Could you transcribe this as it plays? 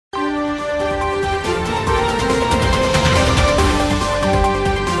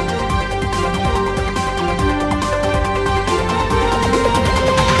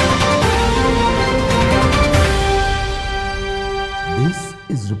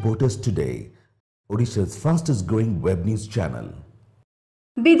Support us today, Odisha's fastest growing web news channel.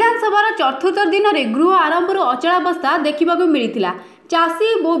 विधानसभा चतुर्थ दिन में गृह आरंभ अचलावस्था देखा मिलता।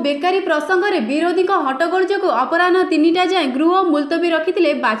 चाषी और बेकारी प्रसंग में विरोधी हट्टगोल जो अपराह 3टा जाए गृह मुलतवी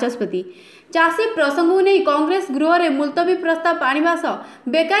रखिते बाचस्पति। चाषी प्रसंग को नहीं कांग्रेस गृह में मुलतवी प्रस्ताव आने सह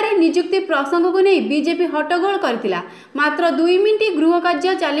बेकारी नियुक्ति प्रसंग को नहीं बीजेपी हट्टगोल करथिला। मात्र 2 मिनिट गृह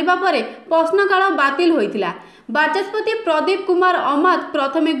कार्य चलवा पर प्रश्नकाल बातिल होइथिला। बाचस्पति प्रदीप कुमार अमात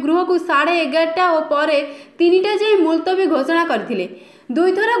प्रथमे गृह को 11:30 और पर 3टा जाए मुलतवी घोषणा करथिले।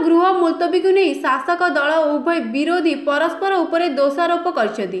 दुईथर गृह मुलतवी को नहीं शासक दल उभय विरोधी परस्पर उपरे दोषारोप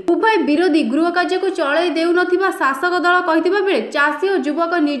करछथि। उभय विरोधी गृह कार्य को चलाई देउ नथिबा शासक दल कहिथिबा बेले चाषी और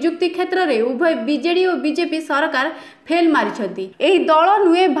युवक नियुक्ति क्षेत्र में उभय बीजेडी और बीजेपी सरकार फेल मारिछथि। एही दल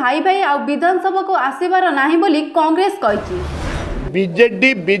नुए भाई भाई आ विधानसभा को आसीबार नाही बोली कांग्रेस कहिछि।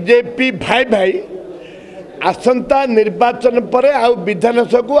 बीजेडी बीजेपी भाई भाई आसंता निर्वाचन पर आ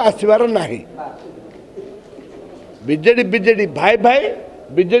विधानसभा को आसीबार नाही। बीजेडी बीजेडी भाई भाई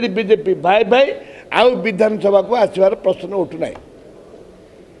बीजेडी बीजेपी भाई भाई आउ विधानसभा को आसबार प्रश्न उठुना।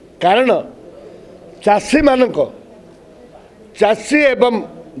 कारण चाषी मानक चाषी एवं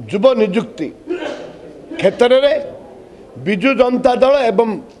युव नियुक्ति क्षेत्र में विजु जनता दल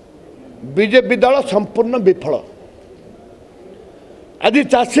एवं बीजेपी दल संपूर्ण विफल। आज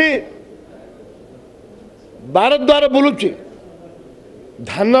चाषी बार द्वार बुलुची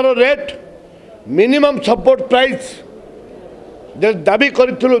धानर रेट मिनिमम सपोर्ट प्राइस जे दाबी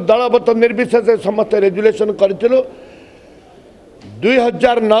करिथिलु दलगत निर्विशेष समस्त रेजुलेशन करिथिलु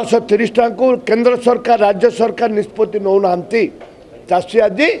 2930 टका को केंद्र सरकार राज्य सरकार निष्पत्ति नौ नांती। चाषी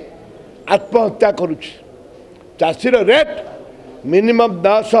आज आत्महत्या करुछि। चाषीर रेट मिनिमम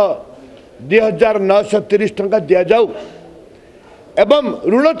 2930 टका दिया जाऊ एवं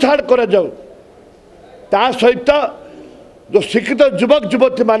ऋण छाड़ करा जाऊ। ता सहित जो शिक्षित युवक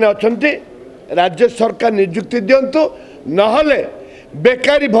युवती माने अछंती राज्य सरकार नियुक्ति दिंतु नहले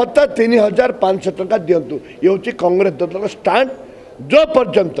बेकारी भत्ता 3500 टका दिंतु। ये हूँ कांग्रेस दल स्टैंड। जो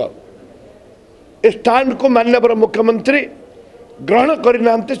पर्यंत ए स्टैंड को माननीय मुख्यमंत्री ग्रहण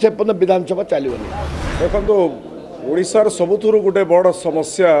करना से पर्यंत विधानसभा चलो। देखो ओडिशार सबुथुरु गोटे बड़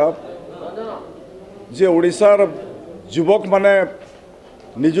समस्या जे ओडिशार युवक माने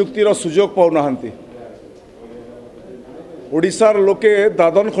नियुक्तिर सुजोग पाउ नाहंती। ओडिशार लोके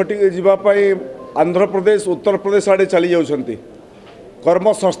दादन खटी जीवाई आंध्र प्रदेश उत्तर प्रदेश आड़े चली जाउछंती।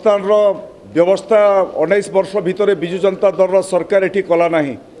 कर्मसंस्थान व्यवस्था 19 वर्ष भितर विजु जनता दल सरकार एठी कला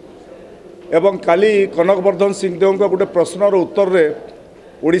नाही। एवं काली कनकवर्धन सिंहदेव गोटे प्रश्नर उत्तर रे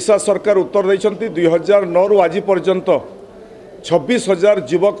ओडिशा सरकार उत्तर देइछंती 2009 रु आज पर्यंत 26,000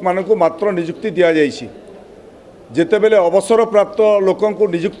 युवक मानकु मात्र नियुक्ति दिया जाइछि। जेतेबेले अवसर प्राप्त लोकंकु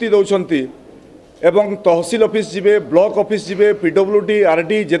नियुक्ति दउछंती एवं तहसील ऑफिस जीवे ब्लॉक ऑफिस जीवे पीडब्ल्यूडी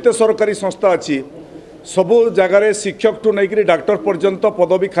आरडी जेते सरकारी संस्था अच्छी सबू जगार शिक्षक ठू नहीं डाक्टर पर्यंत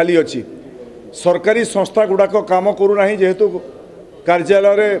पदवी खाली अच्छी। सरकारी संस्था गुड़ाक काम करूना जेहेतु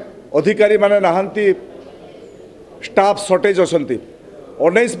कार्यालय अधिकारी माने नाहांती स्टाफ शॉर्टेज अच्छी।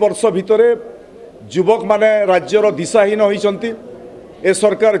 19 वर्ष भितर युवक माने राज्यर दिशाहीन होइछंती। ए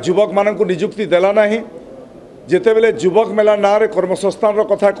सरकार युवक मानकु नियुक्ति देला नाही। जेतेबेले युवक मेला ना रे कर्मसंस्थान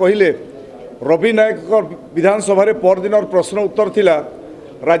कथा कहिले रवि नायक विधानसभा परदिन प्रश्न उत्तर थिला।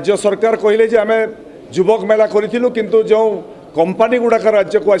 राज्य सरकार कहले जे आमे युवक मेला करिथिलु किंतु जो कंपनी गुड़ाक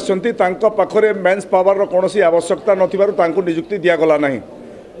राज्य को आछंती तांको पाखरे मेन्स पावर रो कोनोसी आवश्यकता नथिबारु तांको नियुक्ति दिया गला नाही।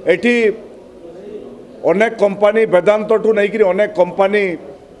 एठी अनेक कंपनी वेदांत ठू नहीं अनेक कंपनी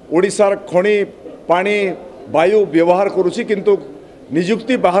ओडिशार खणी पानी वायु व्यवहार करुछि किंतु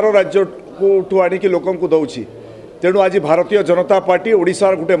नियुक्ति बाहर राज्य ठू आनिकी लोकंकु दउछि। तेणु आज भारतीय जनता पार्टी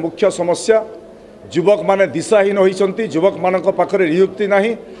ओडिशार गोटे मुख्य समस्या युवक माने दिशाहीन होइछंती। युवक मानक पाखरे नियुक्ति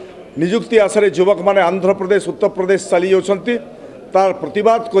नाही। नियुक्ति आशरे युवक माने आंध्र प्रदेश उत्तर प्रदेश चली जाउछंती। तार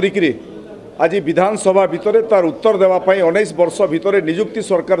प्रतिवाद करिकरी आज विधानसभा भितरे तार उत्तर देवा पई 19 वर्ष भितरे नियुक्ति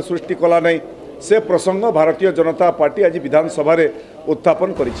सरकार सृष्टि कला नहीं से प्रसंग भारतीय जनता पार्टी आज विधानसभा रे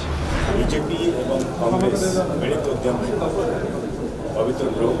उत्थापन करिछि। बीजेपी एवं कांग्रेस मिलित उद्यम पवित्र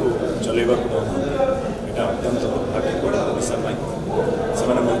गृह को चलेबा यहाँ अत्यंत दुर्भाग्यपूर्ण ओडिशा से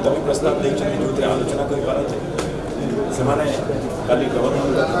मुलतवी प्रस्ताव देते जो आलोचना करते से काली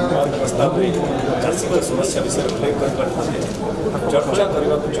गवर्नर प्रस्ताव में चाषी समस्या विषय उल्लेख कर चर्चा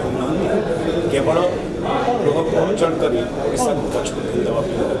करने को चाहूना केवल गृह को अचल कर ओडिशा को पछक खेलदेवा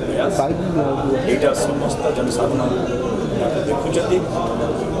प्रयास यहाँ समस्त जनसाधारण देखुं।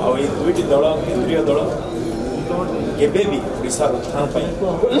 आई दुईटी दल केंद्रीय दल केबे भी ओडिशा उत्थान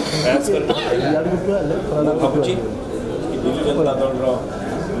प्रयास कर भावुची कि विजु जनता दल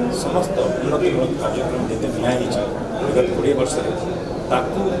समस्त उन्नतिमूलक कार्यक्रम जिते निया विगत 20 वर्ष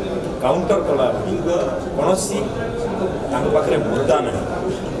ताकू काउंटर कला कौन पाखे मुद्दा ना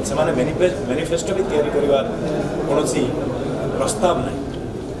से मैनिफेस्टो भी तैयारी करवार कौन प्रस्ताव ना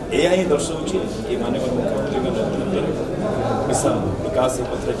यह ही दर्शाऊँ ये माननीय मुख्यमंत्री नेतृत्व ओडिशा विकास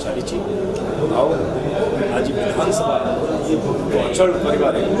पथ चली आज विधानसभा अचल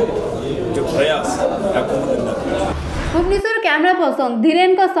कर जो प्रयास भुवनेश्वर कैमरा पर्सन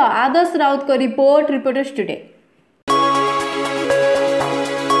धीरेन आदर्श राउत को रिपोर्टर्स टुडे।